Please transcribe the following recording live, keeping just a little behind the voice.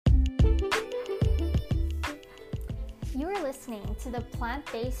You are listening to the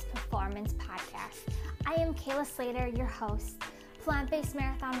Plant-Based Performance Podcast. I am Kayla Slater, your host, plant-based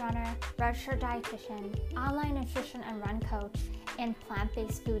marathon runner, registered dietitian, online nutrition and run coach, and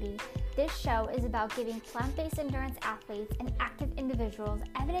plant-based foodie. This show is about giving plant-based endurance athletes and active individuals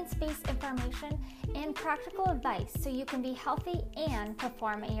evidence-based information and practical advice so you can be healthy and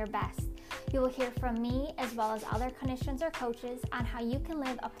perform at your best. You will hear from me as well as other clinicians or coaches on how you can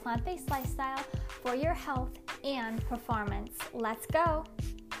live a plant-based lifestyle for your health and performance. Let's go!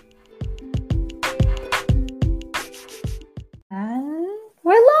 And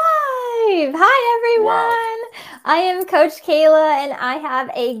we're live! Hi, everyone! Wow. I am Coach Kayla, and I have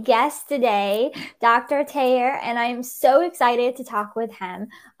a guest today, Dr. Taher, and I am so excited to talk with him.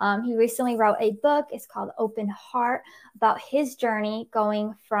 He recently wrote a book. It's called Open Heart, about his journey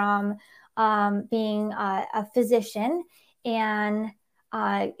going from being a physician and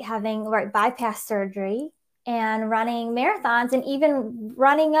having bypass surgery and running marathons and even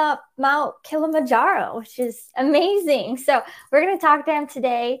running up Mount Kilimanjaro, which is amazing. So we're going to talk to him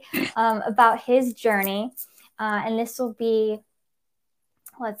today about his journey. And this will be,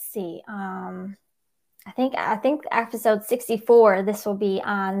 let's see, I think episode 64, this will be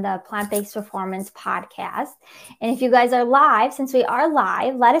on the Plant-Based Performance Podcast. And if you guys are live, since we are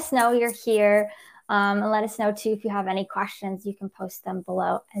live, let us know you're here. And let us know, too, if you have any questions, you can post them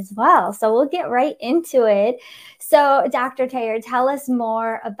below as well. So we'll get right into it. So, Dr. Taher, tell us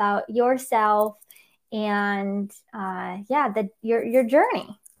more about yourself and, your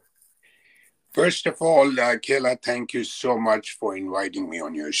journey. First of all, Kayla, thank you so much for inviting me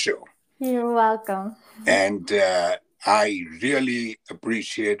on your show. You're welcome. And I really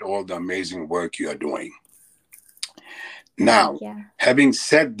appreciate all the amazing work you are doing. Now, having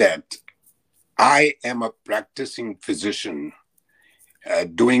said that, I am a practicing physician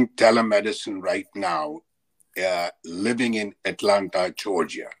doing telemedicine right now, living in Atlanta,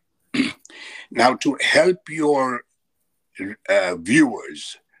 Georgia. Now, to help your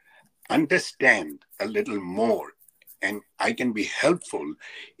viewers understand a little more, and I can be helpful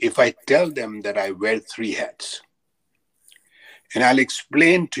if I tell them that I wear three hats. And I'll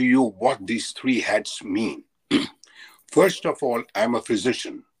explain to you what these three hats mean. First of all, I'm a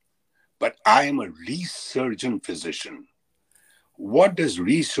physician, but I am a resurgent physician. What does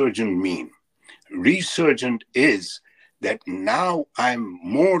resurgent mean? Resurgent is that now I'm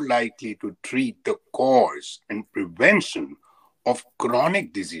more likely to treat the cause and prevention of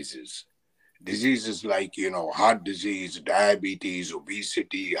chronic diseases. Diseases like, heart disease, diabetes,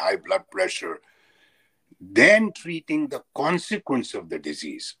 obesity, high blood pressure, than treating the consequence of the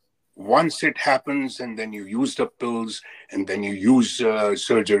disease. Once it happens, and then you use the pills, and then you use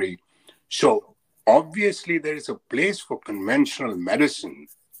surgery. So obviously there is a place for conventional medicine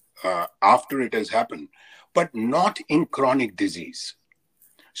after it has happened, but not in chronic disease.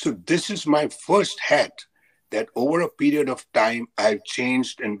 So this is my first hat that over a period of time I've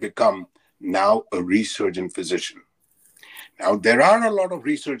changed and become now a resurgent physician. Now, there are a lot of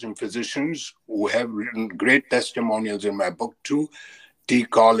resurgent physicians who have written great testimonials in my book too, T.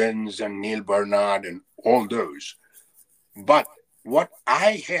 Collins and Neil Bernard and all those. But what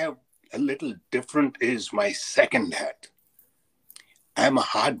I have a little different is my second hat. I'm a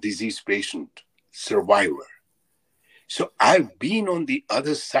heart disease patient, survivor. So I've been on the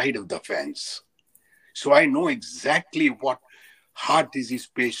other side of the fence. So I know exactly what heart disease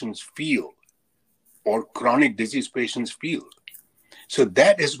patients feel or chronic disease patients feel. So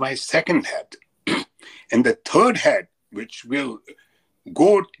that is my second hat. And the third hat, which will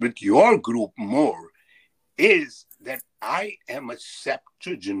go with your group more, is that I am a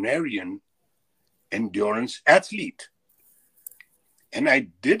septuagenarian endurance athlete. And I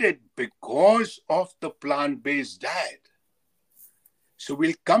did it because of the plant-based diet. So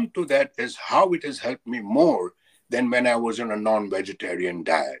we'll come to that as how it has helped me more than when I was on a non-vegetarian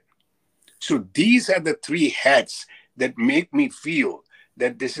diet. So these are the three hats that make me feel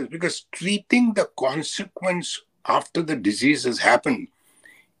that this is because treating the consequence after the disease has happened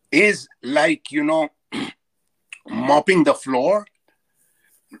is like, mopping the floor,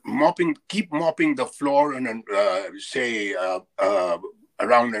 keep mopping the floor and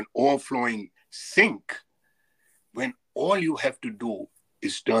around an overflowing sink when all you have to do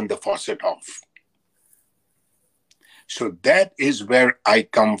is turn the faucet off. So that is where I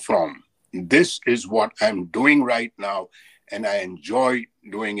come from. This is what I'm doing right now, and I enjoy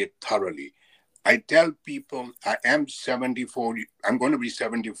doing it thoroughly. I tell people I am 74, I'm going to be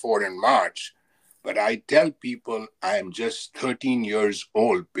 74 in March, but I tell people I am just 13 years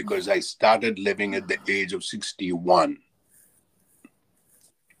old because I started living at the age of 61.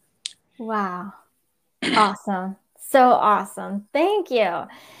 Wow. Awesome. So awesome. Thank you.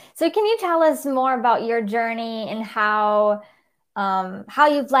 So can you tell us more about your journey and how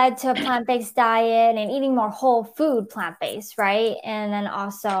you've led to a plant-based diet and eating more whole food plant-based, right? And then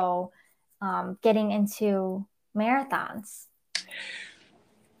also getting into marathons.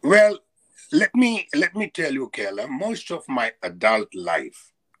 Well, let me tell you, Kayla, most of my adult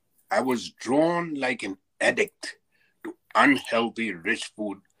life, I was drawn like an addict to unhealthy, rich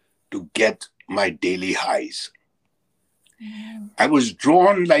food to get my daily highs. Mm. I was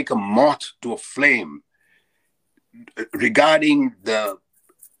drawn like a moth to a flame regarding the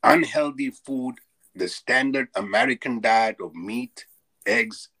unhealthy food, the standard American diet of meat,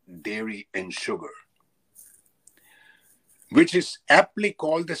 eggs, dairy, and sugar, which is aptly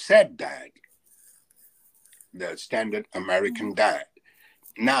called the SAD diet, the standard American diet.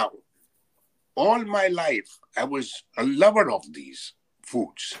 Now, all my life, I was a lover of these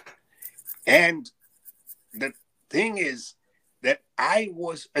foods. And the thing is that I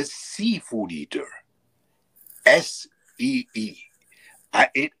was a seafood eater, SEE. I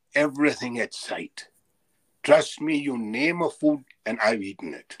ate everything at sight. Trust me, you name a food and I've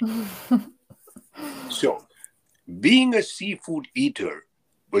eaten it. So, being a seafood eater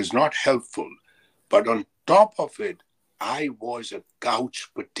was not helpful, but on top of it, I was a couch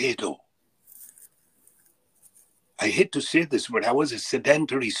potato. I hate to say this, but I was a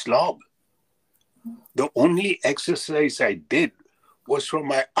sedentary slob. The only exercise I did was for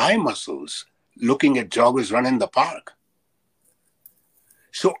my eye muscles, looking at joggers run in the park.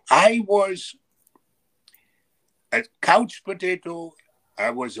 So I was a couch potato. I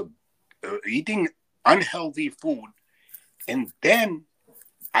was eating unhealthy food. And then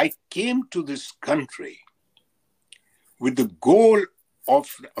I came to this country with the goal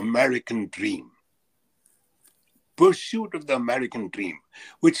of the American dream, pursuit of the American dream,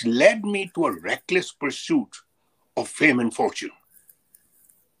 which led me to a reckless pursuit of fame and fortune.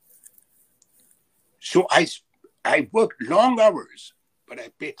 So I worked long hours, but I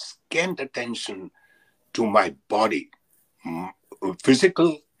paid scant attention to my body,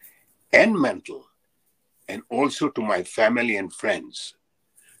 physical and mental, and also to my family and friends.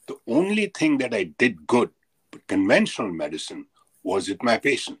 The only thing that I did good with conventional medicine was with my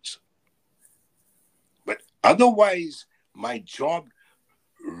patients. But otherwise, my job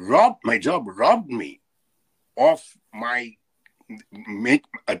robbed me of my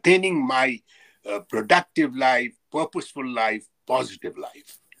attaining my productive life, purposeful life, positive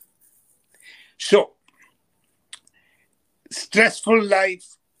life. So, stressful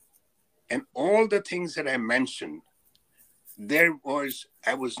life and all the things that I mentioned, I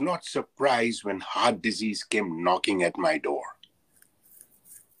was not surprised when heart disease came knocking at my door.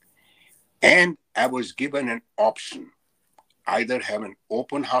 And I was given an option, either have an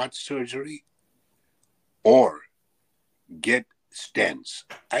open heart surgery or get stents.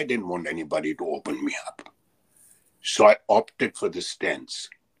 I didn't want anybody to open me up. So I opted for the stents.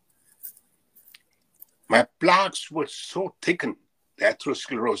 My plaques were so thickened, the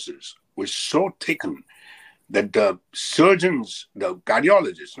atherosclerosis was so thickened that the surgeons, the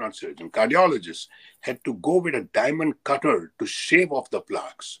cardiologists, not surgeons, cardiologists had to go with a diamond cutter to shave off the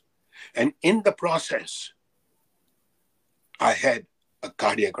plaques. And in the process, I had a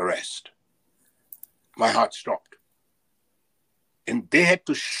cardiac arrest. My heart stopped. And they had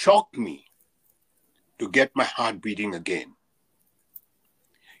to shock me to get my heart beating again.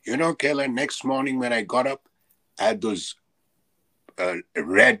 You know, Kayla, next morning when I got up, I had those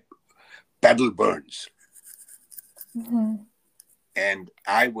red pedal burns. Mm-hmm. And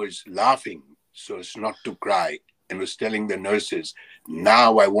I was laughing so as not to cry and was telling the nurses,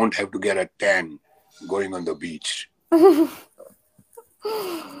 now I won't have to get a tan going on the beach.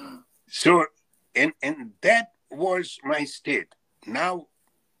 So, and that was my state. Now,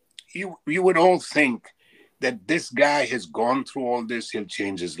 you would all think that this guy has gone through all this, he'll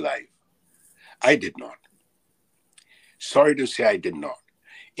change his life. I did not. Sorry to say, I did not.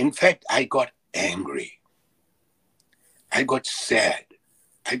 In fact, I got angry. I got sad.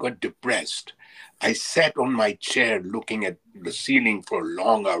 I got depressed. I sat on my chair looking at the ceiling for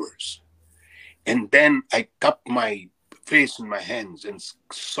long hours. And then I cupped my face in my hands and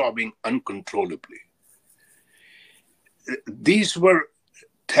sobbing uncontrollably. These were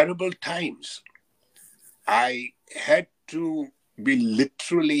terrible times. I had to be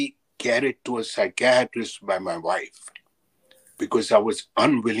literally carried to a psychiatrist by my wife because I was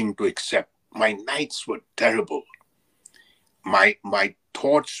unwilling to accept. My nights were terrible. My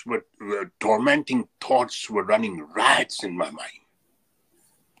thoughts were tormenting thoughts were running riots in my mind.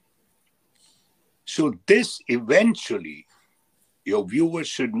 So this eventually, your viewers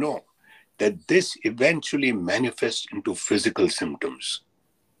should know that this eventually manifests into physical symptoms.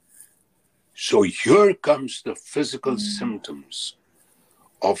 So here comes the physical symptoms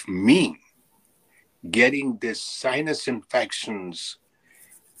of me getting this sinus infections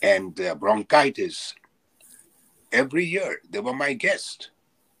and bronchitis every year. They were my guest.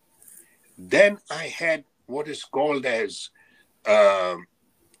 Then I had what is called as uh,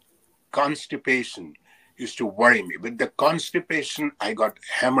 constipation. Used to worry me. With the constipation, I got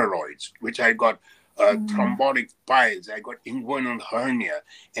hemorrhoids, which I got thrombotic piles, I got inguinal hernia,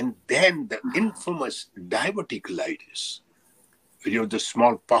 and then the infamous diverticulitis. You know, the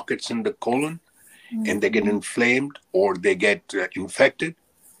small pockets in the colon, and they get inflamed or they get infected.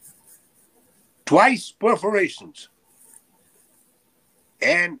 Twice perforations.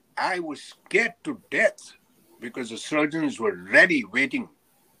 And I was scared to death because the surgeons were ready, waiting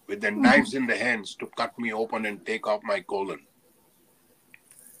with their knives in their hands to cut me open and take off my colon.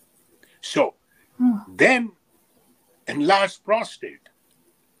 So then, enlarged prostate.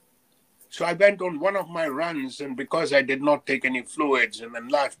 So I went on one of my runs, and because I did not take any fluids and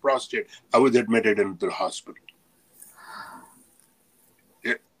enlarged prostate, I was admitted into the hospital.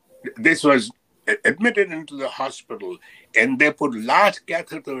 This was admitted into the hospital, and they put large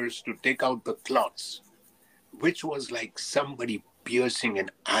catheters to take out the clots, which was like somebody piercing an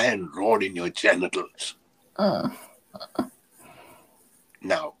iron rod in your genitals.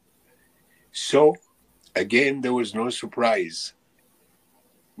 Now, so again, there was no surprise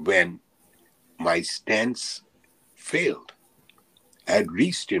when my stents failed. I had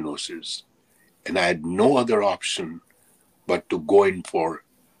restenosis, and I had no other option but to go in for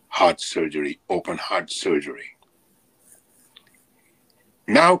heart surgery, open heart surgery.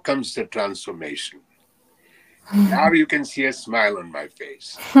 Now comes the transformation. Now you can see a smile on my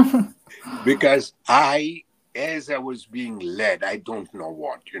face. Because as I was being led, I don't know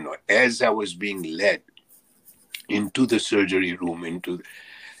what, as I was being led into the surgery room,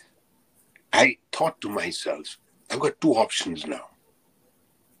 I thought to myself, I've got two options now.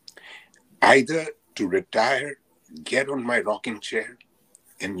 Either to retire, get on my rocking chair,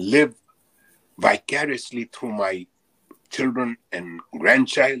 and live vicariously through my children and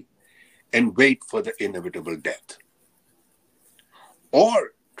grandchild, and wait for the inevitable death.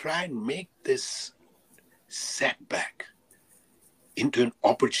 Or try and make this setback into an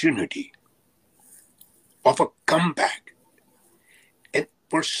opportunity of a comeback. And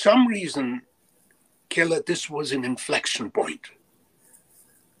for some reason, Kayla, this was an inflection point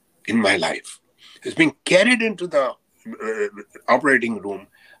in my life. It's being carried into the operating room.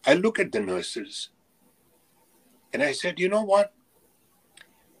 I look at the nurses and I said, you know what?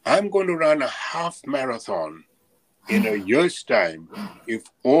 I'm going to run a half marathon in a year's time if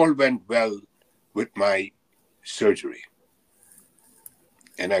all went well with my surgery.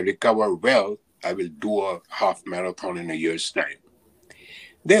 And I recover well, I will do a half marathon in a year's time.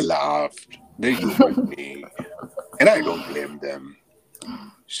 They laughed, they humored me, and I don't blame them.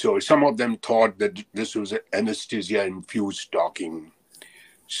 So some of them thought that this was anesthesia-infused talking.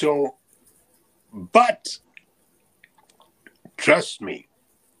 So, but trust me,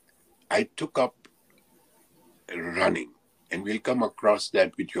 I took up running, and we'll come across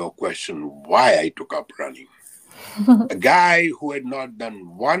that with your question, why I took up running. A guy who had not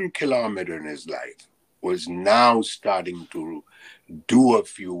done 1 kilometer in his life was now starting to do a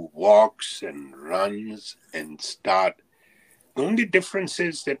few walks and runs and start. The only difference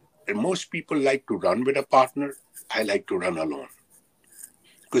is that most people like to run with a partner. I like to run alone.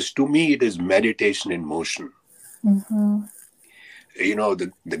 Because to me, it is meditation in motion. Mm-hmm.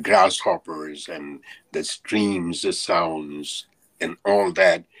 The grasshoppers and the streams, the sounds, and all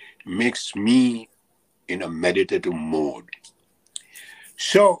that makes me in a meditative mode.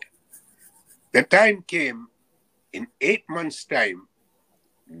 So the time came, in 8 months' time,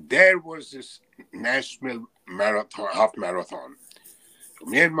 there was this national marathon, half marathon.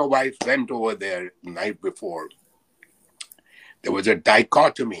 Me and my wife went over there the night before. There was a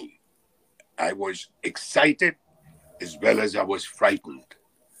dichotomy. I was excited as well as I was frightened.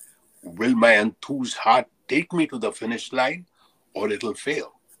 Will my enthused heart take me to the finish line, or it'll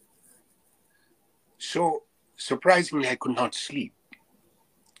fail? So, surprisingly, I could not sleep.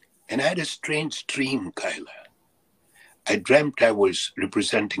 And I had a strange dream, Kyla. I dreamt I was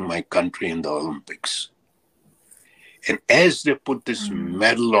representing my country in the Olympics. And as they put this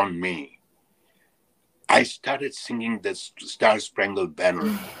medal on me, I started singing the Star Spangled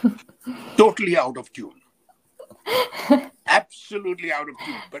Banner, totally out of tune. Absolutely out of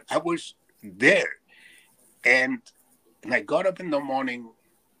tune. But I was there. And when I got up in the morning,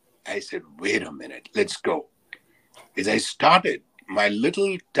 I said, wait a minute, let's go. As I started my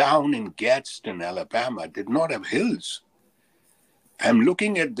little town in Gadsden, Alabama, did not have hills. I'm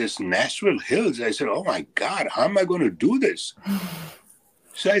looking at this Nashville hills. I said, oh my God, how am I going to do this?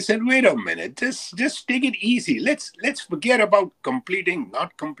 So I said, wait a minute, just take it easy. Let's forget about completing,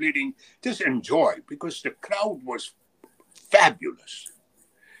 not completing. Just enjoy, because the crowd was fabulous.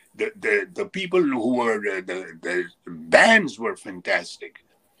 The people who were the bands were fantastic.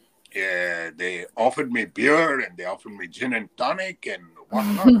 They offered me beer and they offered me gin and tonic and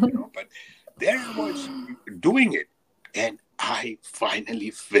whatnot, But there I was doing it, and I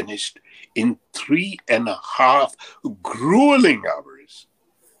finally finished in 3.5 grueling hours.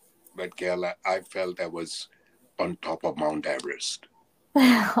 But Kayla, I felt I was on top of Mount Everest.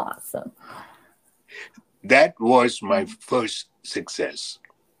 Awesome. That was my first success.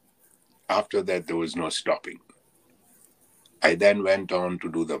 After that, there was no stopping. I then went on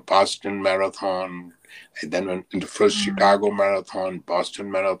to do the Boston Marathon. I then went into first Chicago Marathon, Boston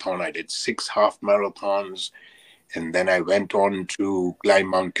Marathon. I did 6 half marathons. And then I went on to climb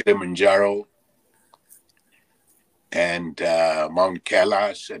Mount Kilimanjaro and Mount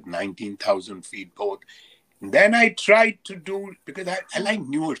Kailash at 19,000 feet both. And then I tried to do, because I like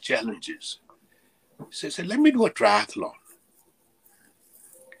newer challenges. So I said, let me do a triathlon.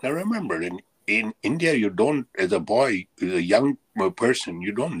 Now remember, in India, you don't, as a boy, as a young person,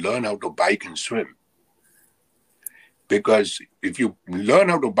 you don't learn how to bike and swim. Because if you learn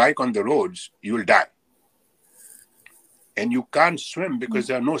how to bike on the roads, you will die. And you can't swim because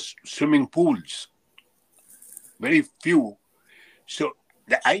there are no swimming pools. Very few. So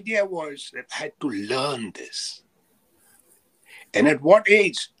the idea was that I had to learn this. And at what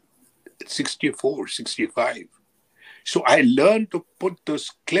age? 64, 65. So I learned to put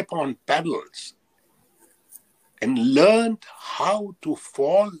those clip-on pedals and learned how to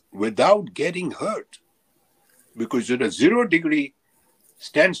fall without getting hurt. Because at a 0-degree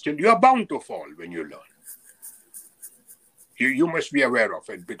standstill, you are bound to fall when you learn. You must be aware of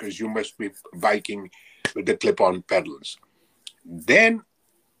it, because you must be biking with the clip-on pedals. Then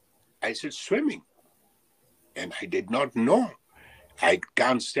I said swimming. And I did not know. I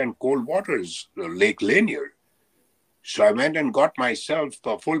can't stand cold waters, Lake Lanier. So I went and got myself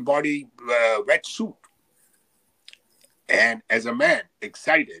a full-body wetsuit. And as a man,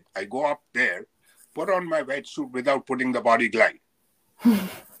 excited, I go up there, put on my wetsuit without putting the body glide,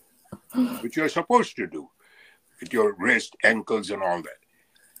 which you're supposed to do with your wrist, ankles, and all that.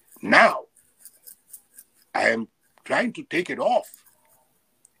 Now, I am trying to take it off.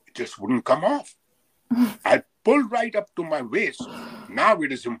 It just wouldn't come off. I pulled right up to my waist. Now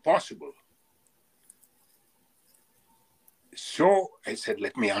it is impossible. So I said,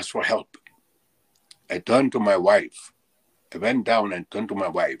 let me ask for help. I turned to my wife. I went down and turned to my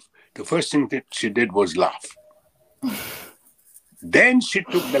wife. The first thing that she did was laugh. Then she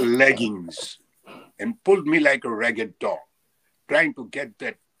took the leggings and pulled me like a ragged dog, trying to get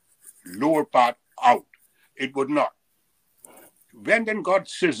that lower part out. It would not. Went and got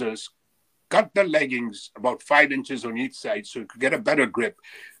scissors, cut the leggings about 5 inches on each side so you could get a better grip,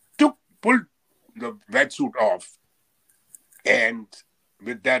 pulled the wetsuit off, and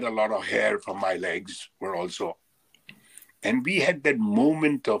with that, a lot of hair from my legs were also. And we had that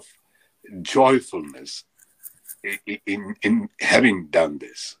moment of joyfulness in having done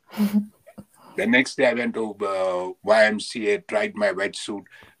this. The next day I went to YMCA, tried my wetsuit.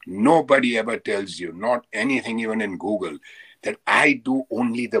 Nobody ever tells you, not anything even in Google, that I do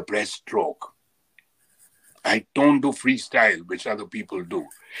only the breaststroke. I don't do freestyle, which other people do.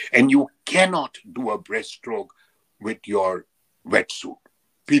 And you cannot do a breaststroke with your wetsuit,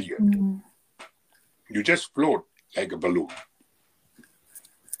 period. Mm-hmm. You just float like a balloon.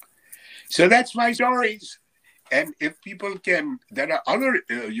 So that's my stories. And if people can, there are other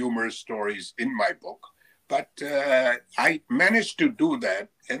humorous stories in my book, but I managed to do that.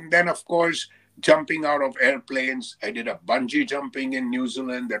 And then, of course, jumping out of airplanes. I did a bungee jumping in New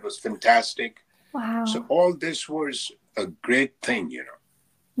Zealand. That was fantastic. Wow. So all this was a great thing,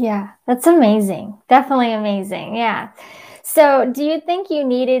 Yeah, that's amazing. Definitely amazing. Yeah. So do you think you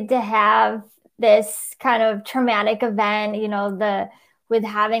needed to have this kind of traumatic event, with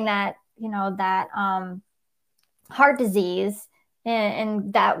having that, that heart disease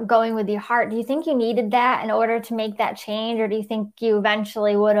and that going with your heart? Do you think you needed that in order to make that change? Or do you think you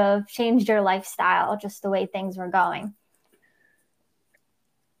eventually would have changed your lifestyle just the way things were going?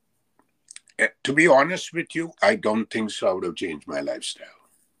 To be honest with you, I don't think so. I would have changed my lifestyle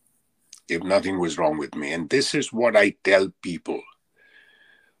if nothing was wrong with me. And this is what I tell people.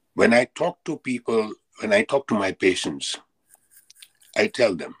 When I talk to people, when I talk to my patients, I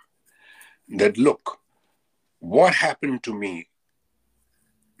tell them that, look, what happened to me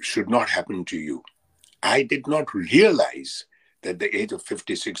should not happen to you. I did not realize that at the age of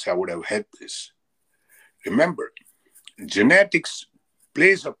 56 I would have had this. Remember, genetics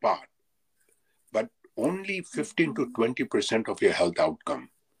plays a part, but only 15 to 20% of your health outcome.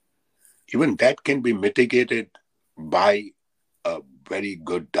 Even that can be mitigated by a very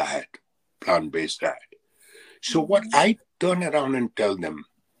good diet, plant-based diet. So what I turn around and tell them,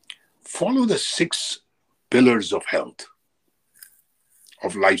 follow the 6 pillars of health,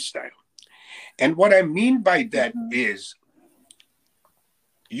 of lifestyle. And what I mean by that is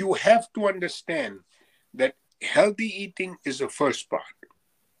you have to understand that healthy eating is the first part.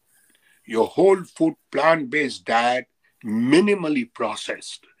 Your whole food, plant-based diet, minimally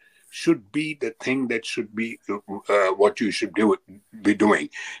processed, should be the thing that should be what you should be doing.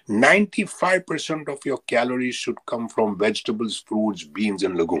 95% of your calories should come from vegetables, fruits, beans,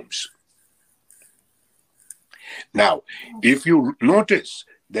 and legumes. Now, if you notice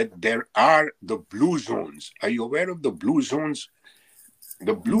that there are the blue zones, are you aware of the blue zones?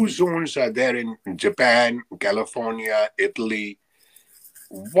 The blue zones are there in Japan, California, Italy.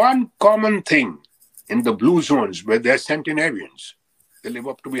 One common thing in the blue zones, where they're centenarians, they live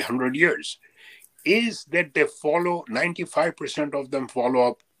up to be 100 years, is that they follow, 95% of them follow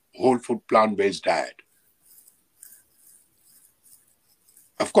up whole food plant-based diet.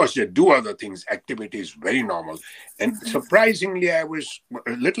 Of course, they do other things. Activity is very normal. And surprisingly, I was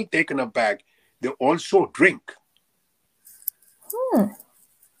a little taken aback. They also drink.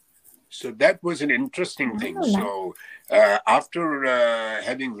 So that was an interesting thing. So after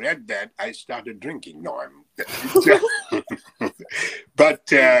having read that, I started drinking. No, I'm. But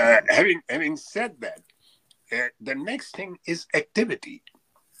having said that, the next thing is activity,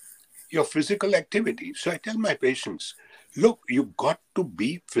 your physical activity. So I tell my patients, look, you got to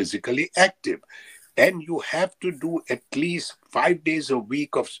be physically active. And you have to do at least 5 days a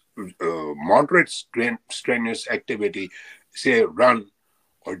week of moderate strenuous activity, say run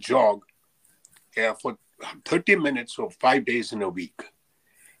or jog for 30 minutes or 5 days in a week.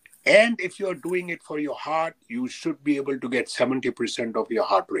 And if you're doing it for your heart, you should be able to get 70% of your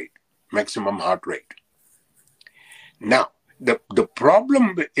heart rate, maximum heart rate. Now, the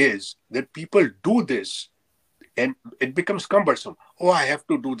problem is that people do this and it becomes cumbersome. Oh, I have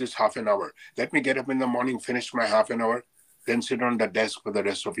to do this half an hour. Let me get up in the morning, finish my half an hour, then sit on the desk for the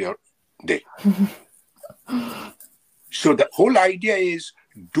rest of your day. So the whole idea is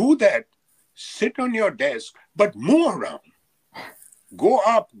do that, sit on your desk, but move around. Go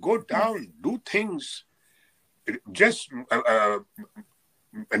up, go down, do things. Just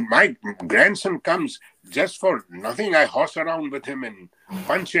when my grandson comes, just for nothing, I horse around with him and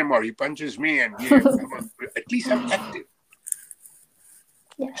punch him, or he punches me, and at least I'm active.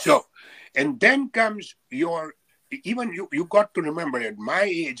 Yes. So, and then comes your, even you got to remember at my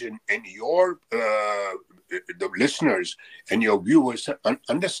age and your, the listeners and your viewers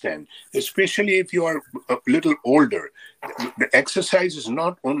understand, especially if you are a little older, the exercise is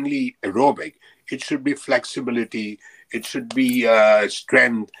not only aerobic, it should be flexibility, it should be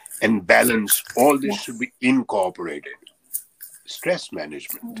strength and balance. All this should be incorporated. Stress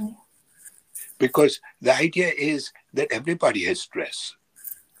management. Because the idea is that everybody has stress.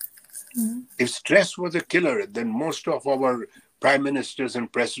 If stress was a killer, then most of our prime ministers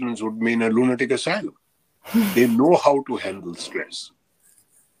and presidents would be in a lunatic asylum. They know how to handle stress.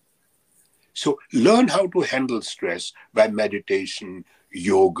 So learn how to handle stress by meditation,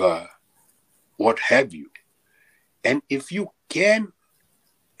 yoga, what have you. And if you can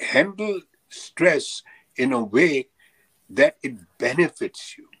handle stress in a way that it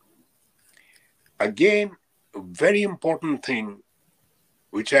benefits you, again, a very important thing,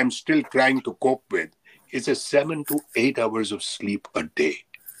 which I'm still trying to cope with, is a 7 to 8 hours of sleep a day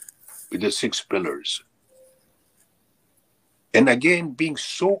with the 6 pillars. And again, being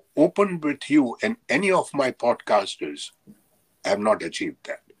so open with you and any of my podcasters, I have not achieved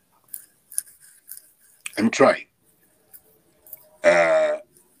that. I'm trying.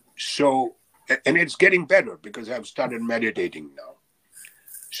 So, and it's getting better because I've started meditating now.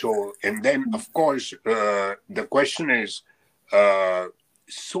 So, and then, of course, the question is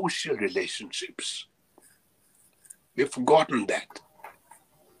social relationships. We've forgotten that.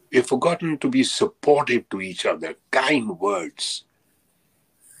 We've forgotten to be supportive to each other, kind words.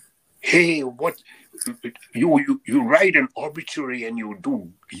 Hey, what you write an obituary and you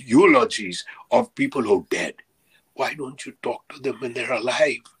do eulogies of people who are dead. Why don't you talk to them when they're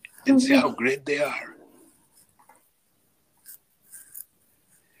alive and say how great they are?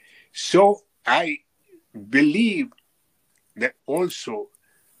 So I believe that also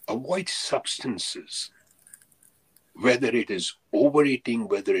avoid substances, whether it is overeating,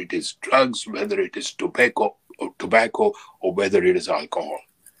 whether it is drugs, whether it is tobacco, or whether it is alcohol.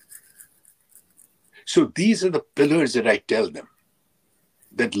 So these are the pillars that I tell them,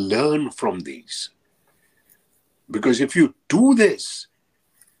 that learn from these. Because if you do this,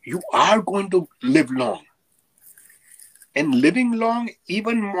 you are going to live long. And living long,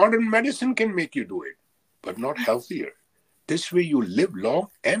 even modern medicine can make you do it, but not healthier. This way you live long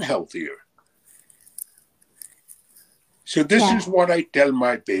and healthier. So this is what I tell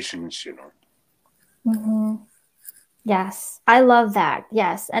my patients, Mm-hmm. Yes, I love that.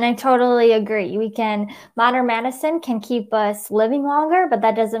 Yes, and I totally agree. Modern medicine can keep us living longer, but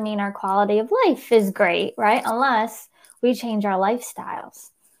that doesn't mean our quality of life is great, right? Unless we change our lifestyles.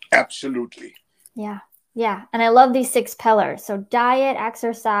 Absolutely. Yeah. Yeah. And I love these 6 pillars. So diet,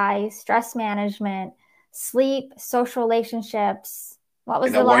 exercise, stress management, sleep, social relationships. What was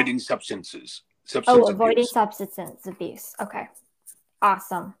And the last? avoiding substance Avoiding abuse. substance abuse. Okay.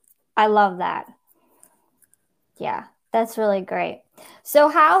 Awesome. I love that. Yeah, that's really great. So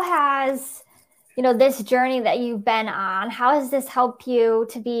how has, this journey that you've been on, how has this helped you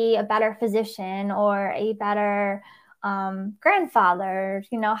to be a better physician or a better grandfather,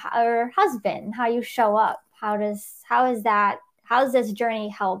 or husband, how you show up? How has this journey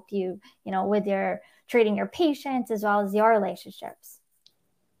helped you, with your treating your patients as well as your relationships?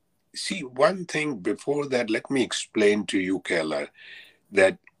 See, one thing before that, let me explain to you, Kayla,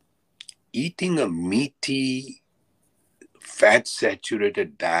 that eating a meaty,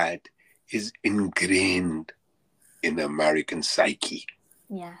 fat-saturated diet is ingrained in the American psyche.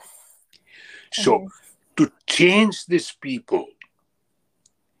 Yes. So to change these people,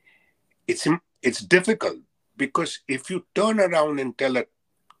 it's difficult, because if you turn around and tell a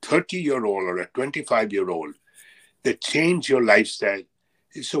 30-year-old or a 25-year-old that change your lifestyle,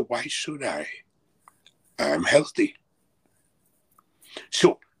 so why should I? I'm healthy.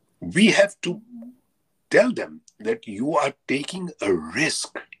 So we have to tell them that you are taking a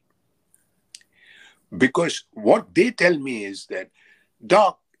risk. Because what they tell me is that,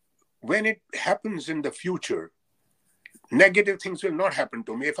 Doc, when it happens in the future, negative things will not happen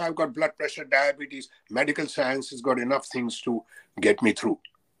to me. If I've got blood pressure, diabetes, medical science has got enough things to get me through.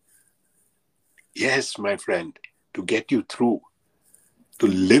 Yes, my friend, to get you through, to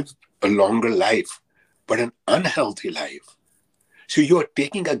live a longer life, but an unhealthy life. So you're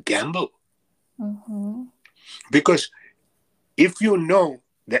taking a gamble. Mm-hmm. Because if you know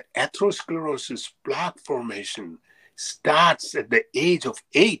that atherosclerosis, plaque formation, starts at the age of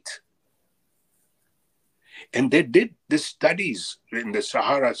 8, and they did these studies in the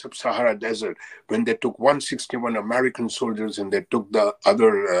Sub-Sahara Desert, when they took 161 American soldiers and they took the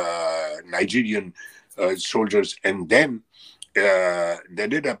other Nigerian soldiers, and then they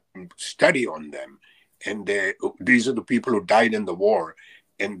did a study on them. And these are the people who died in the war.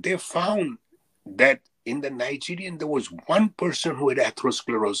 And they found that in the Nigerian, there was one person who had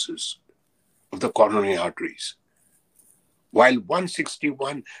atherosclerosis of the coronary arteries. While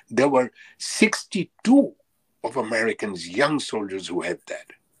 161, there were 62 of Americans, young soldiers, who had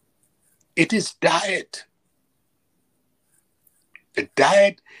that. It is diet. The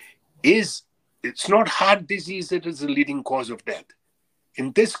diet it's not heart disease that is the leading cause of death.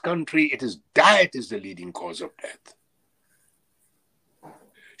 In this country, diet is the leading cause of death.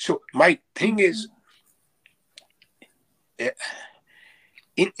 So my thing is,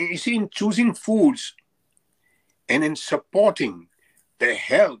 you see, in choosing foods and in supporting the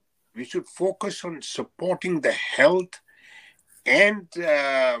health, we should focus on supporting the health and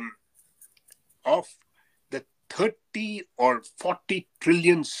of the 30 or 40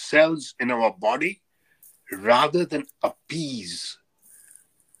 trillion cells in our body, rather than appease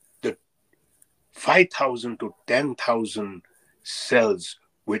the 5,000 to 10,000 cells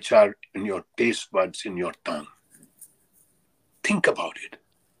which are in your taste buds, in your tongue. Think about it.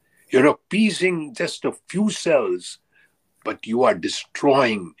 You're appeasing just a few cells, but you are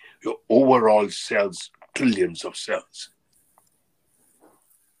destroying your overall cells, trillions of cells.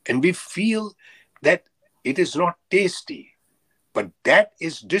 And we feel that it is not tasty, but that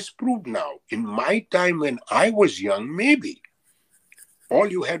is disproved now. In my time when I was young, maybe all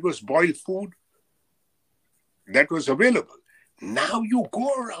you had was boiled food that was available. Now you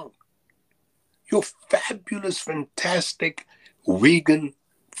go around your fabulous, fantastic vegan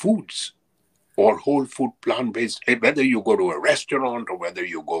foods or whole food, plant-based, whether you go to a restaurant or whether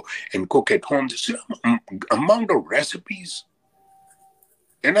you go and cook at home, there's an amount of recipes.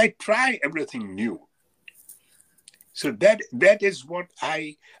 And I try everything new. So that is what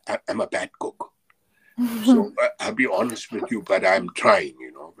I'm a bad cook. So I'll be honest with you, but I'm trying,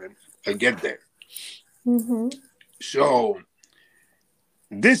 and I'll get there. Mm-hmm. So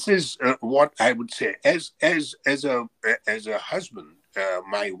this is what I would say. As a husband,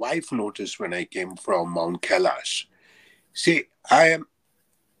 my wife noticed when I came from Mount Kailash. See, I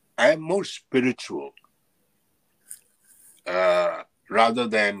am more spiritual rather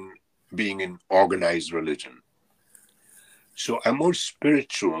than being in organized religion. So I'm more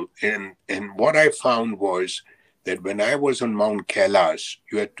spiritual, and what I found was that when I was on Mount Kailash,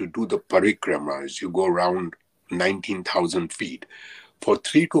 you had to do the parikramas. You go around 19,000 feet. For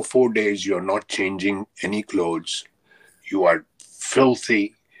 3 to 4 days, you're not changing any clothes. You are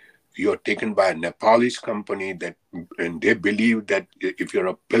filthy. You're taken by a Nepalese company and they believe that if you're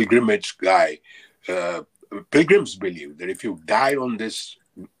a pilgrimage guy, uh, pilgrims believe that if you die on this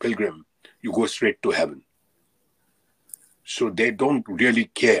pilgrim, you go straight to heaven. So they don't really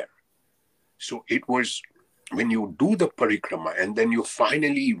care. So it was when you do the parikrama and then you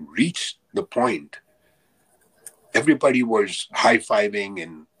finally reach the point, everybody was high fiving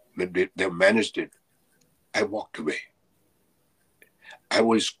and they managed it. I walked away. I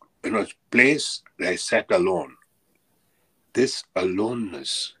was in a place where I sat alone. This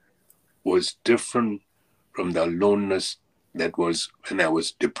aloneness was different from the aloneness that was when I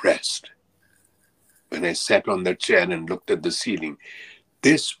was depressed. When I sat on the chair and looked at the ceiling,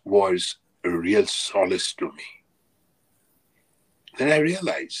 this was a real solace to me. Then I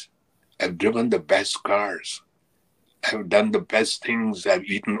realized I've driven the best cars. I've done the best things. I've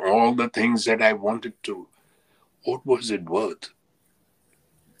eaten all the things that I wanted to. What was it worth?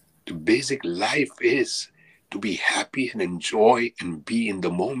 The basic life is to be happy and enjoy and be in the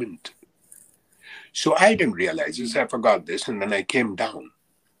moment. So I didn't realize this. I forgot this, and then I came down.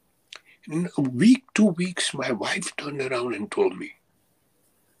 In a week, 2 weeks, my wife turned around and told me,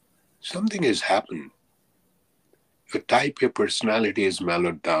 something has happened. Your type, your personality is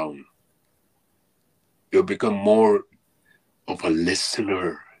mellowed down. You've become more of a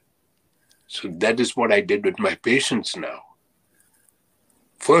listener. So that is what I did with my patients now.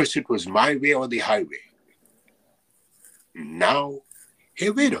 First, it was my way or the highway. Now, hey,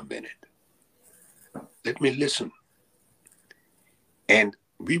 wait a minute. Let me listen. And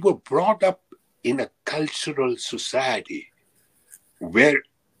we were brought up in a cultural society where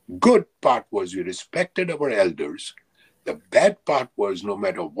good part was we respected our elders. The bad part was no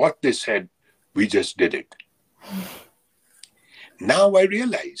matter what they said, we just did it. Now I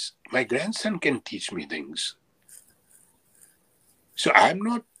realize my grandson can teach me things. So I'm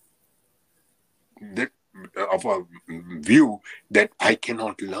not of a view that I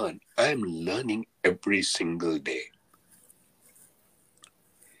cannot learn. I'm learning every single day.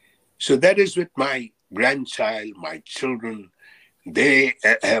 So that is with my grandchild, my children. They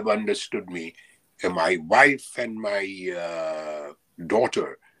have understood me. And my wife and my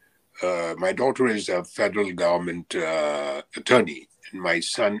daughter. My daughter is a federal government attorney, and my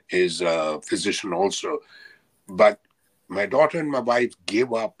son is a physician also. But my daughter and my wife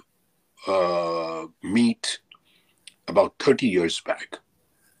gave up meat about 30 years back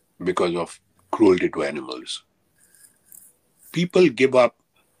because of cruelty to animals. People give up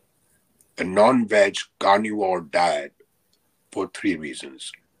a non-veg carnivore diet for 3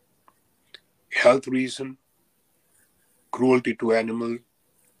 reasons: health reason, cruelty to animals,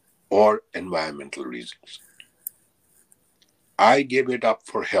 or environmental reasons. I gave it up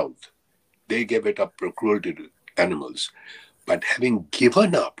for health. They gave it up for cruelty to animals. But having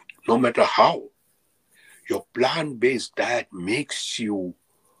given up, no matter how, your plant-based diet makes you,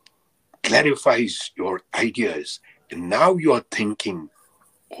 clarifies your ideas. And now you're thinking,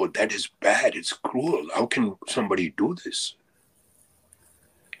 oh, that is bad. It's cruel. How can somebody do this?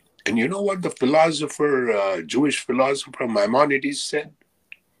 And you know what the philosopher, Jewish philosopher Maimonides said?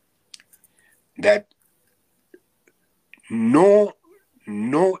 That no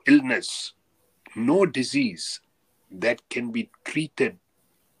illness, no disease that can be treated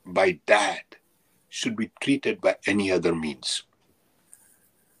by diet should be treated by any other means.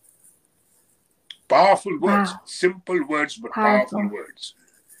 Powerful words, simple words, but powerful words.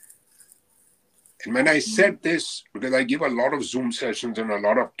 And when I said this, because I give a lot of Zoom sessions and a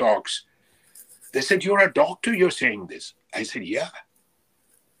lot of talks, they said, you're a doctor, you're saying this. I said, yeah.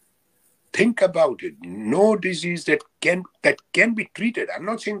 Think about it. No disease that can be treated. I'm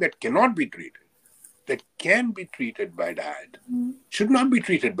not saying that cannot be treated. That can be treated by diet should not be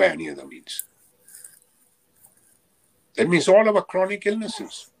treated by any other means. That means all our chronic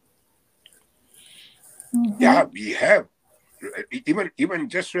illnesses. Yeah, we have. Even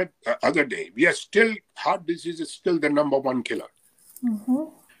just read the other day, we are still, heart disease is still the number one killer.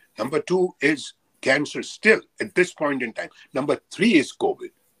 Number two is cancer still at this point in time. Number three is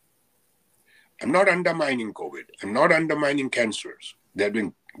COVID. I'm not undermining COVID. I'm not undermining cancers. They're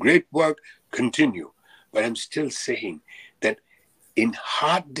doing great work, continue. But I'm still saying that in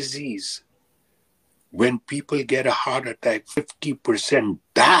heart disease, when people get a heart attack, 50%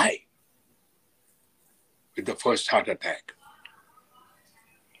 die with the first heart attack.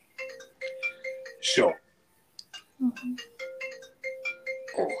 So,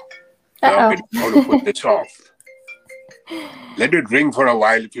 oh, now I know how to put this off. Let it ring for a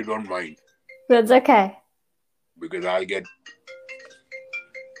while if you don't mind. That's okay. Because I'll get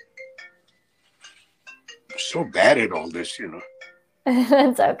so bad at all this, you know.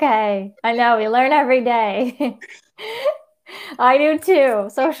 That's okay. I know, we learn every day. I do too.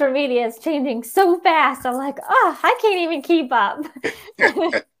 Social media is changing so fast. I'm like, oh, I can't even keep up.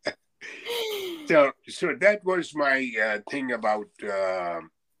 So that was my thing about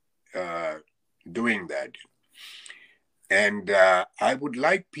doing that. And I would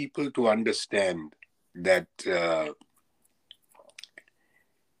like people to understand that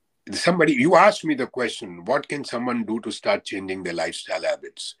you asked me the question, what can someone do to start changing their lifestyle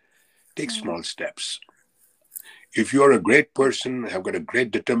habits? Take small steps. If you're a great person, have got a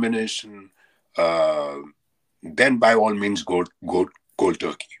great determination, then by all means go cold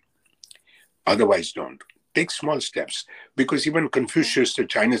turkey. Otherwise, don't. Take small steps. Because even Confucius, the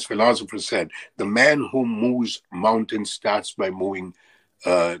Chinese philosopher, said, the man who moves mountains starts by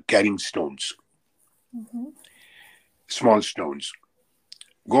carrying stones. Small stones.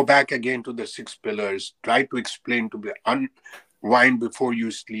 Go back again to the 6 pillars. Try to explain to the unwind before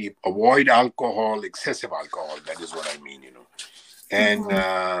you sleep. Avoid alcohol, excessive alcohol. That is what I mean, you know.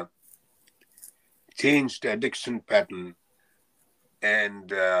 And change the addiction pattern.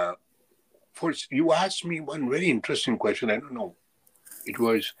 And first, you asked me one very interesting question. I don't know. It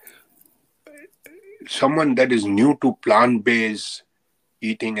was someone that is new to plant-based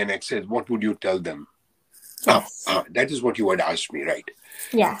eating and exercise. What would you tell them? Yes. That is what you had asked me, right?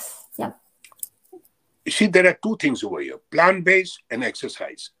 Yes. Yep. You see, there are two things over here, plant-based and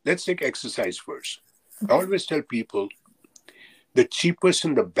exercise. Let's take exercise first. I always tell people the cheapest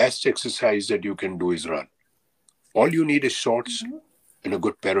and the best exercise that you can do is run. All you need is shorts and a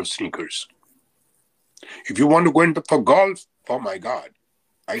good pair of sneakers. If you want to go into for golf, oh my God,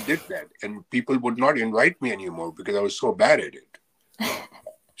 I did that. And people would not invite me anymore because I was so bad at it.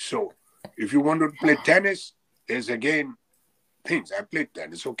 So if you want to play tennis, there's again things. I played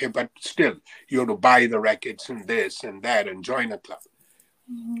tennis, okay, but still, you have to buy the rackets and this and that and join a club.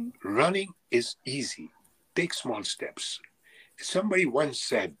 Running is easy. Take small steps. Somebody once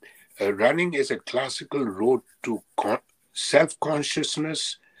said, running is a classical road to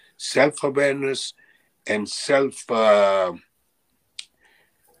self-consciousness, self-awareness, and self-reliance.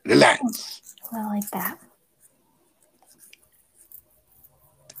 I like that.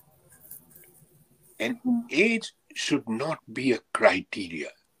 And age should not be a criteria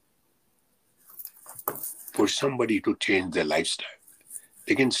for somebody to change their lifestyle.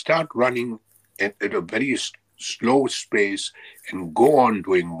 They can start running at a very slow pace and go on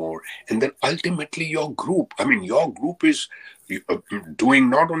doing more. And then ultimately your group is doing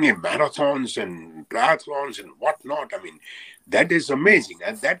not only marathons and triathlons and whatnot. I mean, that is amazing.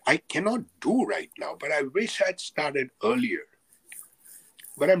 And that I cannot do right now, but I wish I'd started earlier.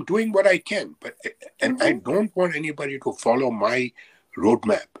 But I'm doing what I can. And I don't want anybody to follow my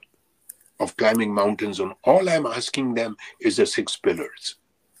roadmap of climbing mountains. And all I'm asking them is the 6 pillars.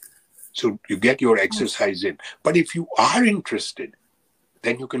 So you get your exercise in. But if you are interested,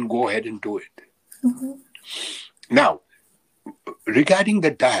 then you can go ahead and do it. Now, regarding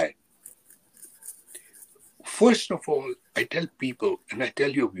the diet, first of all, I tell people, and I tell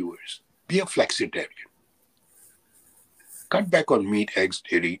your viewers, be a flexitarian. Cut back on meat, eggs,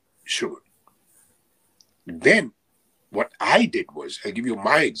 dairy, sugar. Then, what I did was, I'll give you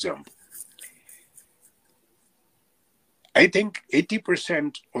my example. I think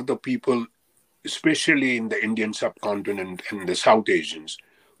 80% of the people, especially in the Indian subcontinent and the South Asians,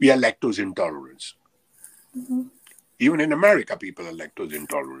 we are lactose intolerant. Even in America, people are lactose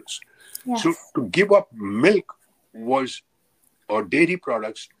intolerant. Yes. So to give up milk or dairy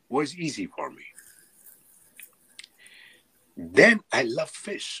products was easy for me. Then I love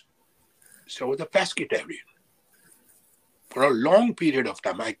fish. So I was a pescatarian. For a long period of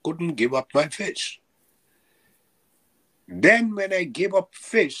time, I couldn't give up my fish. Then when I gave up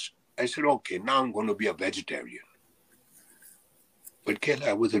fish, I said, okay, now I'm going to be a vegetarian. But Kayla,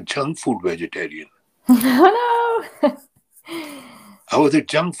 I was a junk food vegetarian. Oh no! I was a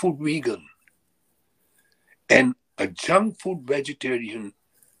junk food vegan. And a junk food vegetarian,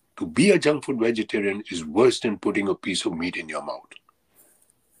 to be a junk food vegetarian is worse than putting a piece of meat in your mouth.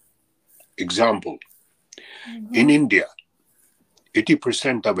 Example, in India,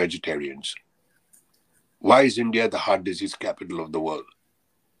 80% are vegetarians. Why is India the heart disease capital of the world?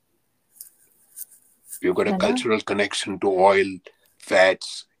 We've got a cultural connection to oil,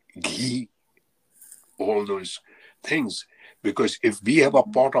 fats, ghee, all those things. Because if we have a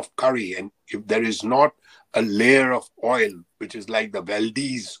pot of curry and if there is not a layer of oil, which is like the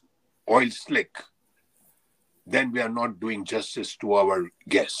Valdez oil slick, then we are not doing justice to our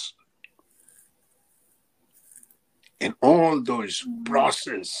guests. And all those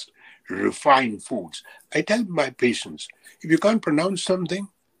processed, refined foods. I tell my patients, if you can't pronounce something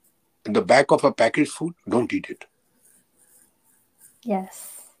at the back of a packaged food, don't eat it.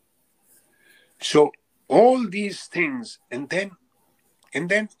 Yes. So all these things, and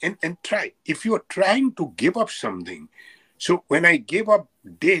try. If you are trying to give up something, so when I gave up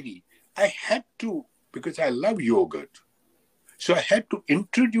dairy, I had to, because I love yogurt. So I had to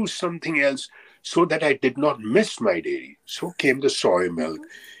introduce something else so that I did not miss my dairy. So came the soy milk,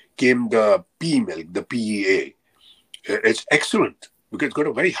 came the pea milk, the PEA. It's excellent because it's got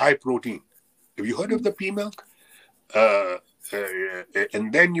a very high protein. Have you heard of the pea milk?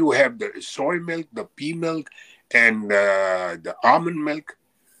 And then you have the soy milk, the pea milk, and the almond milk.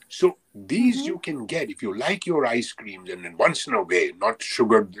 So these you can get if you like your ice creams, and then once in a way, not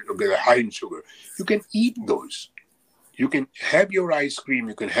sugar, high in sugar, you can eat those. You can have your ice cream,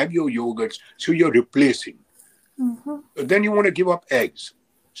 you can have your yogurts, so you're replacing. Then you want to give up eggs.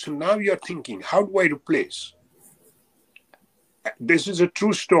 So now you're thinking, how do I replace? This is a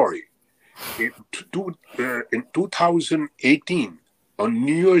true story. In 2018, on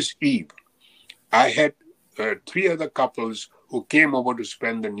New Year's Eve, I had 3 other couples who came over to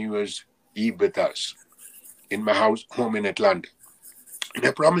spend the New Year's Eve with us in my home in Atlanta. And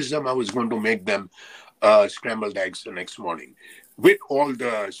I promised them I was going to make them scrambled eggs the next morning with all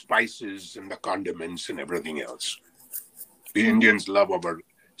the spices and the condiments and everything else. The Indians love our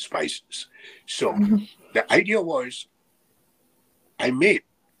spices. So the idea was I made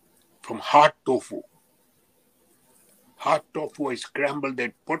from hard tofu. Hard tofu, I scrambled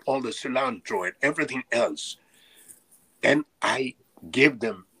it, put all the cilantro and everything else. And I gave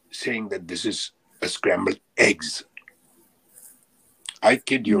them saying that this is a scrambled eggs. I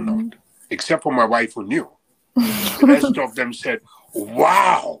kid you not, except for my wife who knew. The rest of them said,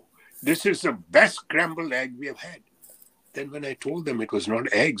 wow, this is the best scrambled egg we have had. Then when I told them it was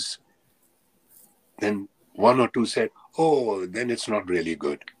not eggs, then 1 or 2 said, oh, then it's not really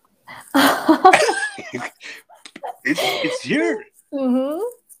good. It's here.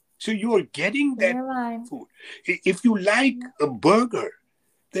 So you are getting that food. If you like a burger,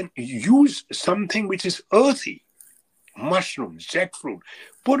 then use something which is earthy. Mushrooms, jackfruit.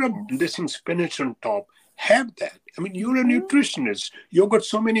 Put this in spinach on top. Have that. I mean, you're a nutritionist. You've got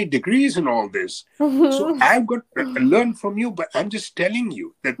so many degrees in all this. So I've got to learn from you, but I'm just telling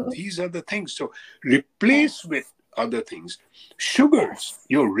you that these are the things. So replace with other things. Sugars,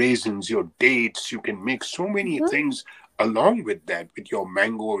 your raisins, your dates. You can make so many things along with that, with your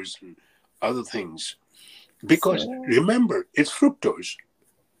mangoes and other things. Because remember, it's fructose.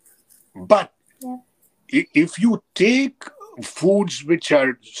 But if you take foods which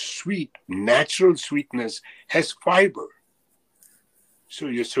are sweet, natural sweetness has fiber. So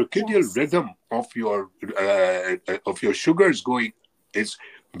your circadian rhythm of your sugars going is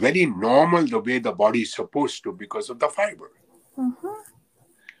very normal the way the body is supposed to because of the fiber.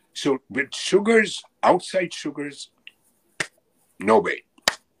 So with sugars, outside sugars, no way.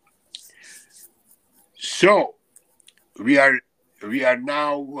 So we are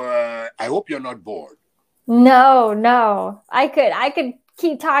now. I hope you're not bored. No. I could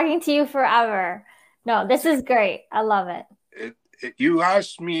keep talking to you forever. No, this is great. I love it. You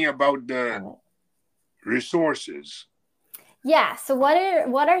asked me about the resources. Yeah. So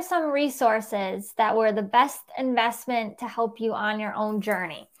what are some resources that were the best investment to help you on your own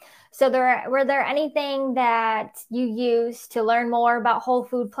journey? So were there anything that you used to learn more about whole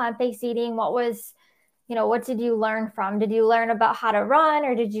food, plant-based eating? What did you learn from? Did you learn about how to run,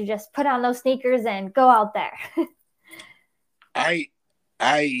 or did you just put on those sneakers and go out there? I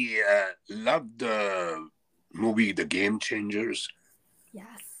love the movie The Game Changers. Yes.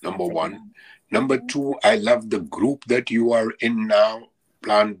 Number 1. Number 2, I love the group that you are in now,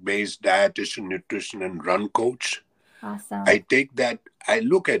 plant-based dietitian, nutrition, and run coach. Awesome. I take that, I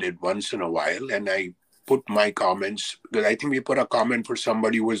look at it once in a while, and I put my comments, because I think we put a comment for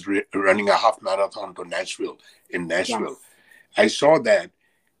somebody who was running a half marathon to Nashville. Yes. I saw that.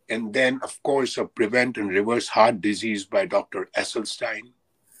 And then, of course, Prevent and Reverse Heart Disease by Dr. Esselstyn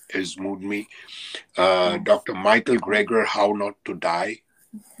has moved me. Yes. Dr. Michael Greger, How Not to Die.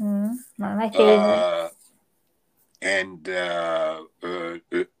 One of my favorites. and a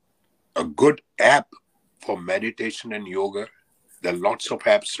good app for meditation and yoga. There are lots of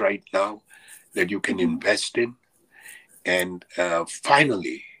apps right now that you can Mhm. invest in. And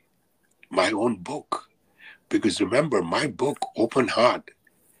finally, my own book. Because remember, my book, Open Heart,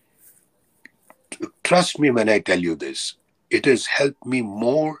 trust me when I tell you this, it has helped me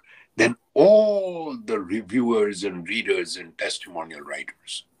more than all the reviewers and readers and testimonial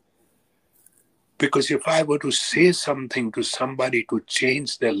writers. Because if I were to say something to somebody to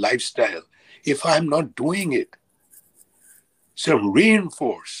change their lifestyle, if I'm not doing it, so I'm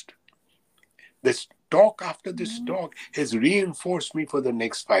reinforced. This talk after this talk has reinforced me for the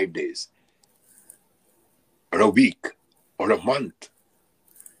next 5 days, or a week, or a month.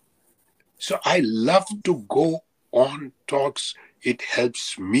 So I love to go on talks. It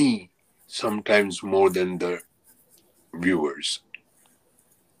helps me sometimes more than the viewers.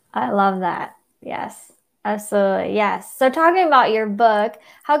 I love that. Yes, absolutely. Yes. So, talking about your book,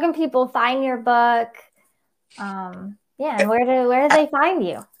 how can people find your book? Yeah, and where do I, they find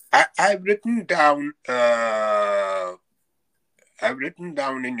you? I've written down. I've written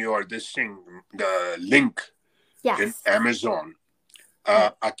down in your this thing the link in Yes. Amazon. Good.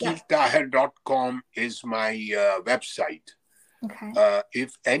 Yep. Akiltaher.com is my website. Okay.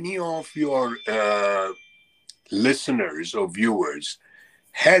 If any of your listeners or viewers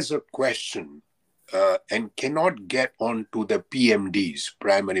has a question and cannot get onto the PMDs,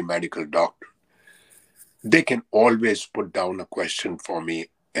 primary medical doctor, they can always put down a question for me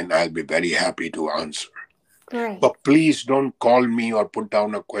and I'll be very happy to answer. Great. But please don't call me or put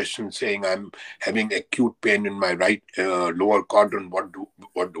down a question saying I'm having acute pain in my right lower quadrant. What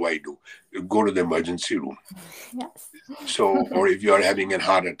do I do? Go to the emergency room. Yes. So, or if you're having a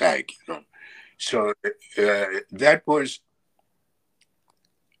heart attack, So that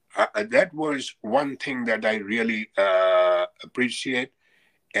was one thing that I really appreciate.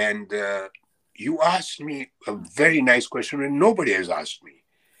 And you asked me a very nice question, and nobody has asked me,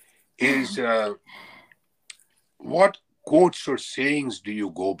 is what quotes or sayings do you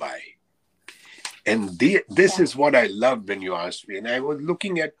go by? And this Yeah. is what I loved when you asked me. And I was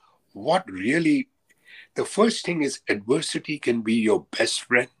looking at what really, the first thing is adversity can be your best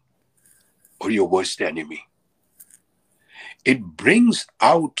friend or your worst enemy. It brings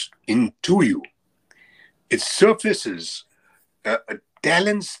out into you, it surfaces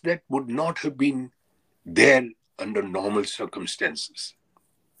talents that would not have been there under normal circumstances.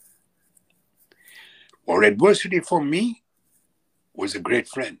 Or adversity for me was a great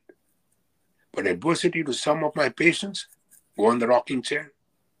friend. But adversity to some of my patients, go on the rocking chair,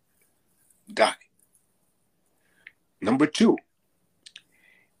 die. Number two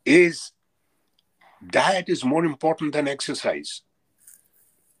is diet is more important than exercise.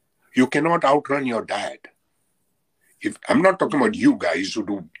 You cannot outrun your diet. If I'm not talking about you guys who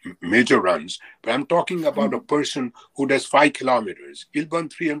do major runs, but I'm talking about a person who does 5 kilometers. He'll burn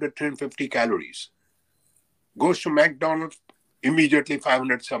 300, 350 calories. Goes to McDonald's, immediately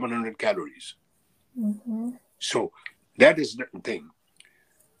 500, 700 calories. Mm-hmm. So that is the thing.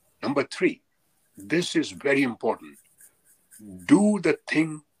 Number three, this is very important. Do the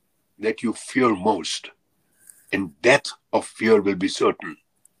thing that you fear most, and death of fear will be certain.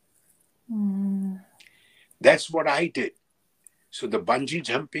 Mm. That's what I did. So the bungee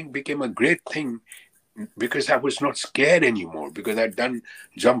jumping became a great thing because I was not scared anymore because I'd done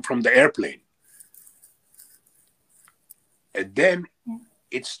jump from the airplane. And then Yeah.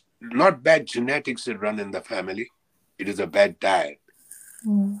 it's not bad genetics that run in the family. It is a bad diet.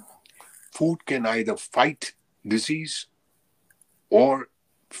 Mm. Food can either fight disease or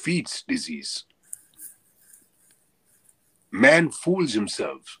feeds disease. Man fools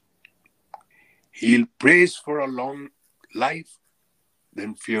himself. He'll praise for a long life,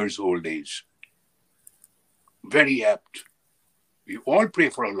 then fears old age. Very apt. We all pray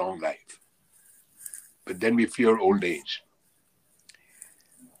for a long life, but then we fear old Yes. age.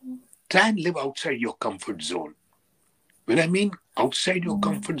 Try and live outside your comfort zone. When I mean outside your Mm.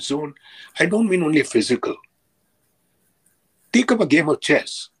 comfort zone, I don't mean only physical. Take up a game of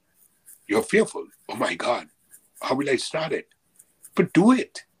chess. You're fearful. Oh my God, how will I start it? But do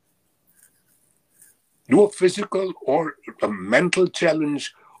it. Do a physical or a mental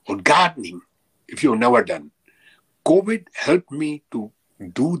challenge or gardening if you've never done. COVID helped me to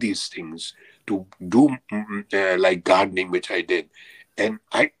do these things, to do like gardening, which I did. And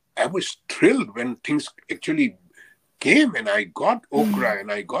I was thrilled when things actually came and I got okra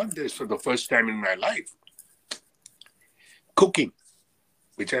and I got this for the first time in my life. Cooking,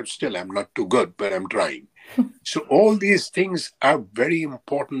 which I'm not too good, but I'm trying. So all these things are very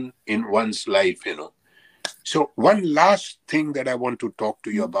important in one's life. So one last thing that I want to talk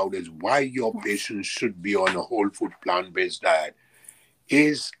to you Mhm. about is why your Yes. patients should be on a whole food plant-based diet.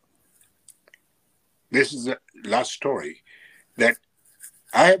 Is this is the last story that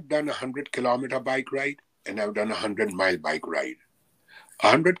I have done 100-kilometer bike ride and I've done 100-mile bike ride.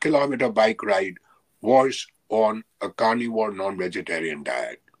 100-kilometer bike ride was on a carnivore non-vegetarian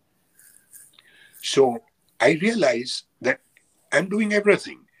diet. So I realized that I'm doing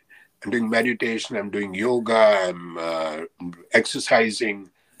everything. I'm doing meditation, I'm doing yoga, I'm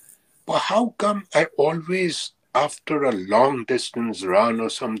exercising. But how come I always, after a long distance run or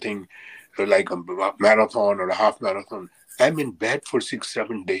something, like a marathon or a half marathon, I'm in bed for 6,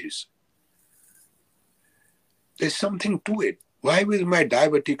 7 days? There's something to it. Why is my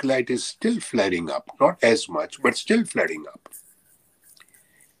diverticulitis still flaring up? Not as much, but still flaring up.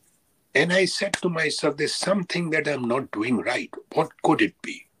 And I said to myself, there's something that I'm not doing right. What could it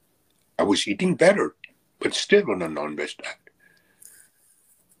be? I was eating better, but still on a non-veg diet.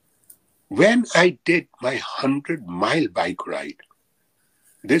 When I did my 100-mile bike ride,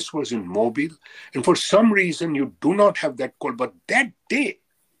 this was in Mobile, and for some reason you do not have that cold, but that day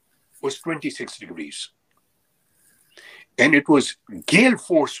was 26 degrees. And it was gale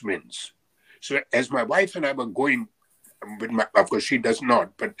force winds. So as my wife and I were going with my, of course she does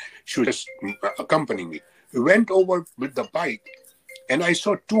not, but she was just accompanying me. We went over with the bike, and I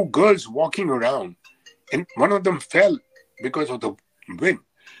saw two girls walking around, and one of them fell because of the wind.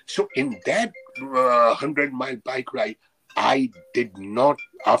 So in that 100-mile bike ride, I did not.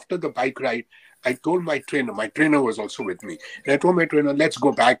 After the bike ride, I told my trainer. My trainer was also with me, and I told my trainer, "Let's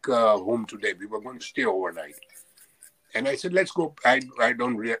go back home today. We were going to stay overnight." And I said, "Let's go." I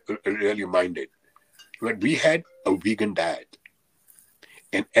don't really mind it, but we had a vegan diet.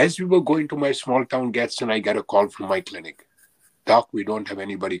 And as we were going to my small town Gadsden, I got a call from my clinic. Doc, we don't have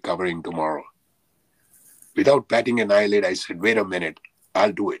anybody covering tomorrow. Without batting an eyelid, I said, wait a minute,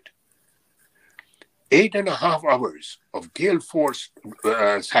 I'll do it. 8.5 hours of gale force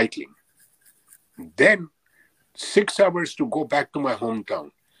cycling. Then 6 hours to go back to my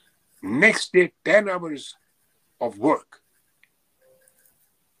hometown. Next day, 10 hours of work.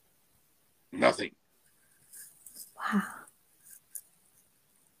 Nothing. Wow.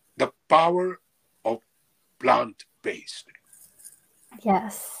 The power of plant-based.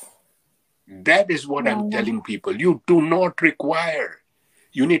 Yes. That is what I'm Love telling people. You do not require.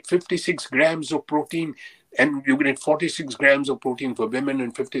 You need 56 grams of protein, and you need 46 grams of protein for women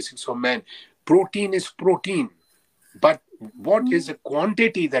and 56 for men. Protein is protein. But what that. is the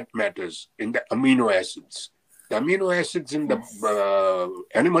quantity that matters in the amino acids? The amino acids in the Yes.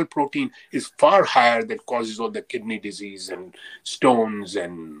 animal protein is far higher that causes all the kidney disease and stones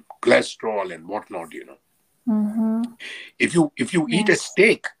and cholesterol and whatnot, you know. Mm-hmm. If you eat a Yes.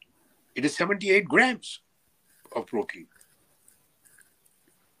 steak, it is 78 grams of protein.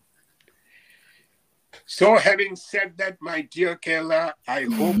 So having said that, my dear Kayla, I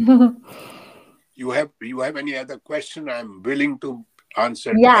hope you have any other question. I'm willing to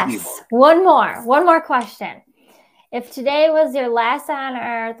answer to any Yes. more. One more question. If today was your last on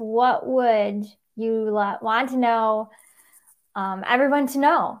earth, what would you want to know everyone to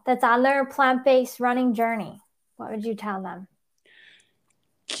know that's on their plant-based running journey? What would you tell them?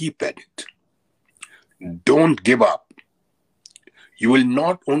 Keep at it. Don't give up. You will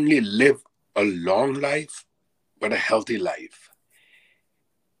not only live a long life, but a healthy life.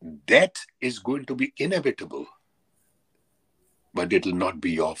 Death is going to be inevitable, but it will not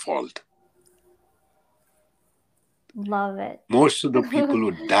be your fault. Love it. Most of the people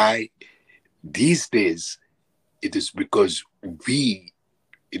who die these days, it is because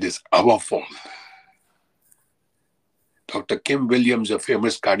it is our fault. Dr. Kim Williams, a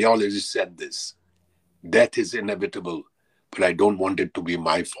famous cardiologist, said this: death is inevitable, but I don't want it to be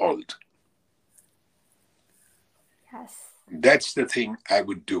my fault. Yes. That's the thing I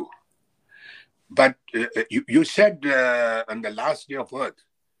would do. But you said on the last day of Earth,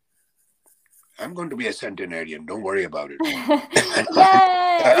 I'm going to be a centenarian. Don't worry about it.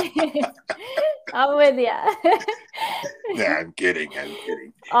 Yay! I'm with No, you. I'm kidding. I'm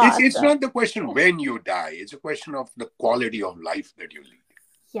kidding. It's Awesome. not the question when you die. It's a question of the quality of life that you lead.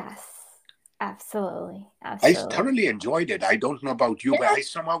 Yes. Absolutely. I Absolutely. thoroughly enjoyed it. I don't know about you, but Yeah. I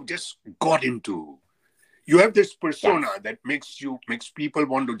somehow just got into. You have this persona Yes. that makes people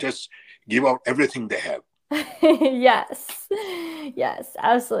want to just give out everything they have. Yes. Yes,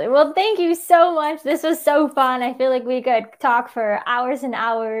 absolutely. Well, thank you so much. This was so fun. I feel like we could talk for hours and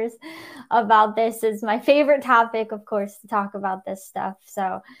hours about this. It's my favorite topic, of course, to talk about this stuff.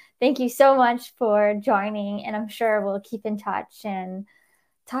 So, thank you so much for joining, and I'm sure we'll keep in touch and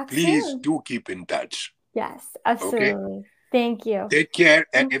talk Please soon. do keep in touch. Yes, Okay? absolutely. Thank you. Take care.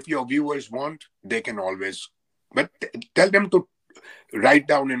 And if your viewers want, they can always, but tell them to write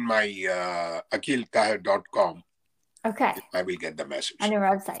down in my akiltaher.com. Okay. I will get the On message. your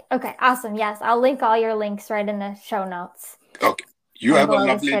website. Okay, awesome. Yes, I'll link all your links right in the show notes Okay. You and have a below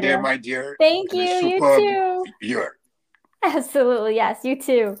this lovely day, video. my dear, Thank and a you. You superb too. year. Absolutely. Yes, you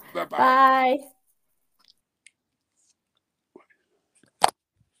too. Bye bye. Bye.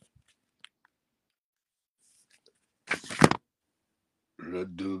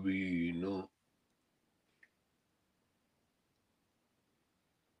 Radovino.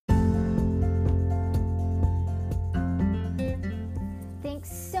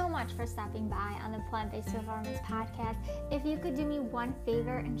 Thanks so much for stopping by on the Plant-Based Performance Podcast. If you could do me one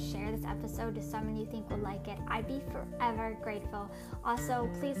favor and share this episode to someone you think would like it, I'd be forever grateful. Also,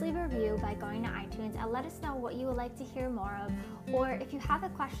 please leave a review by going to iTunes and let us know what you would like to hear more of. Or if you have a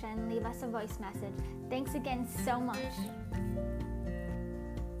question, leave us a voice message. Thanks again so much.